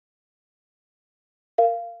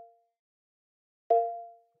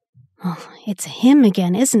Oh, it's him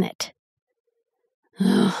again, isn't it?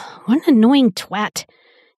 Ugh, what an annoying twat.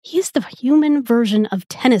 He is the human version of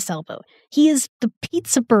Tennis Elbow. He is the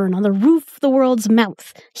pizza burn on the roof of the world's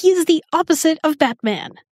mouth. He is the opposite of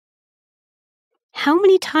Batman. How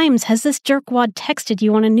many times has this jerkwad texted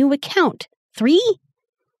you on a new account? 3?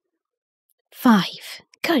 5.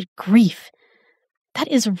 Good grief. That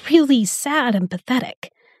is really sad and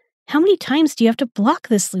pathetic. How many times do you have to block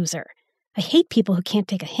this loser? I hate people who can't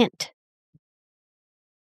take a hint.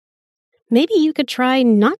 Maybe you could try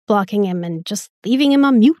not blocking him and just leaving him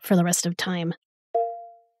on mute for the rest of time.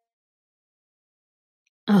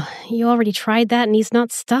 Oh, you already tried that and he's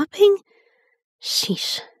not stopping?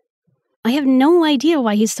 Sheesh. I have no idea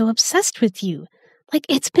why he's so obsessed with you. Like,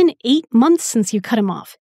 it's been 8 months since you cut him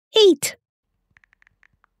off. 8!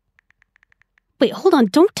 Wait, hold on,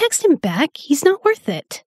 don't text him back. He's not worth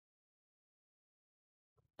it.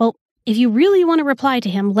 Well, if you really want to reply to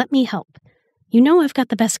him, let me help. You know I've got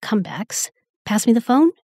the best comebacks. Pass me the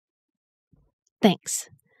phone? Thanks.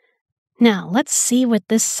 Now, let's see what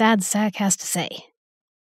this sad sack has to say.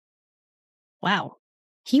 Wow,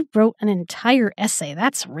 he wrote an entire essay.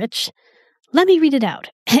 That's rich. Let me read it out.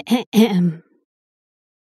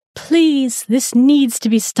 Please, this needs to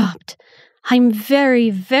be stopped. I'm very,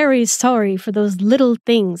 very sorry for those little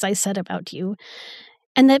things I said about you,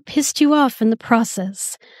 and that pissed you off in the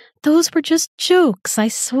process. Those were just jokes, I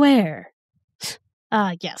swear.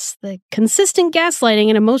 Yes, the consistent gaslighting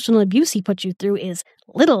and emotional abuse he put you through is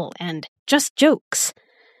little and just jokes.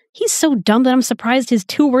 He's so dumb that I'm surprised his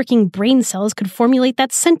 2 working brain cells could formulate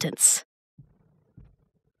that sentence.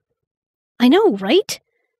 I know, right?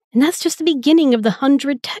 And that's just the beginning of the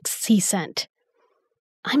 100 texts he sent.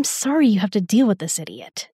 I'm sorry you have to deal with this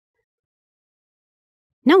idiot.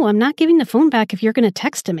 No, I'm not giving the phone back if you're going to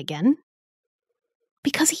text him again.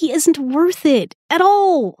 Because he isn't worth it at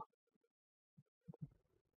all.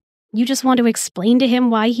 You just want to explain to him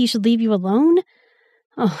why he should leave you alone?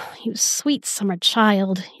 Oh, you sweet summer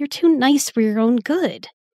child. You're too nice for your own good.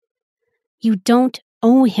 You don't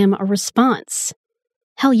owe him a response.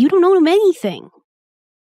 Hell, you don't owe him anything.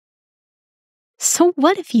 So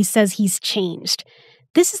what if he says he's changed?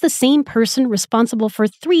 This is the same person responsible for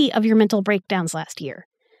 3 of your mental breakdowns last year.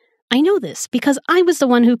 I know this because I was the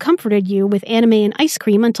one who comforted you with anime and ice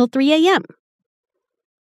cream until 3 a.m.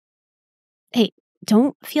 Hey,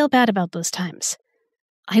 don't feel bad about those times.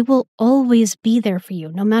 I will always be there for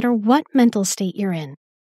you, no matter what mental state you're in.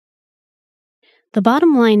 The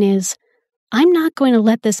bottom line is, I'm not going to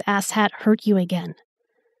let this asshat hurt you again.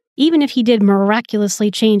 Even if he did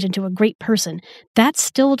miraculously change into a great person, that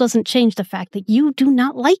still doesn't change the fact that you do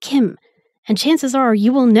not like him, and chances are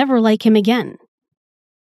you will never like him again.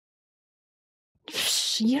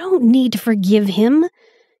 You don't need to forgive him.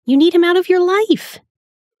 You need him out of your life.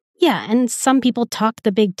 Yeah, and some people talk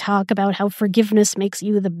the big talk about how forgiveness makes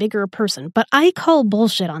you the bigger person, but I call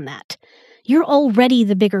bullshit on that. You're already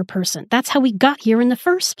the bigger person. That's how we got here in the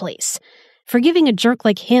first place. Forgiving a jerk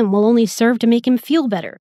like him will only serve to make him feel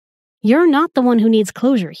better. You're not the one who needs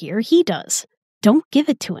closure here. He does. Don't give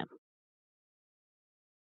it to him.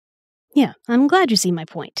 Yeah, I'm glad you see my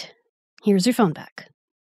point. Here's your phone back.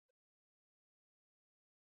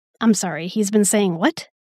 I'm sorry, he's been saying what?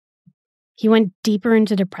 He went deeper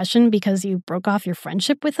into depression because you broke off your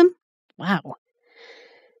friendship with him? Wow.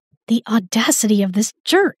 The audacity of this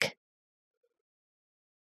jerk.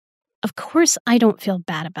 Of course I don't feel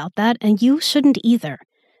bad about that, and you shouldn't either.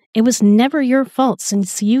 It was never your fault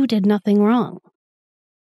since you did nothing wrong.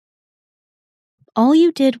 All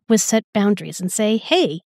you did was set boundaries and say,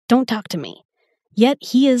 hey, don't talk to me. Yet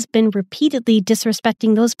he has been repeatedly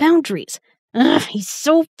disrespecting those boundaries. Ugh, he's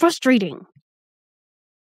so frustrating.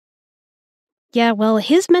 Yeah, well,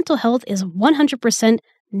 his mental health is 100%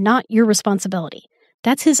 not your responsibility.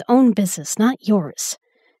 That's his own business, not yours.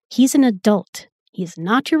 He's an adult. He's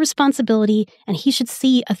not your responsibility, and he should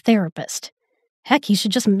see a therapist. Heck, he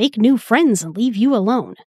should just make new friends and leave you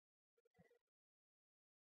alone.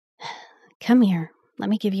 Come here. Let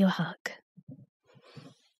me give you a hug.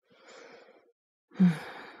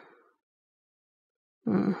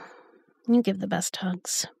 You give the best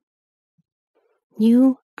hugs.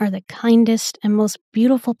 You are the kindest and most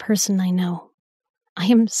beautiful person I know. I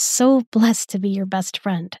am so blessed to be your best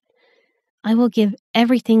friend. I will give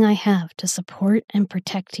everything I have to support and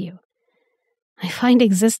protect you. I find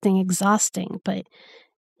existing exhausting, but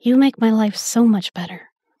you make my life so much better.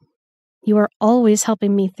 You are always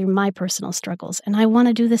helping me through my personal struggles, and I want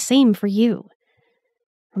to do the same for you.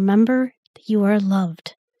 Remember that you are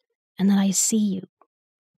loved, and that I see you,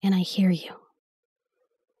 and I hear you.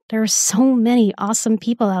 There are so many awesome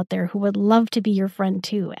people out there who would love to be your friend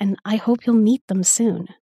too, and I hope you'll meet them soon.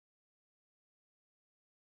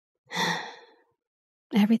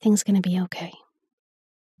 Everything's gonna be okay.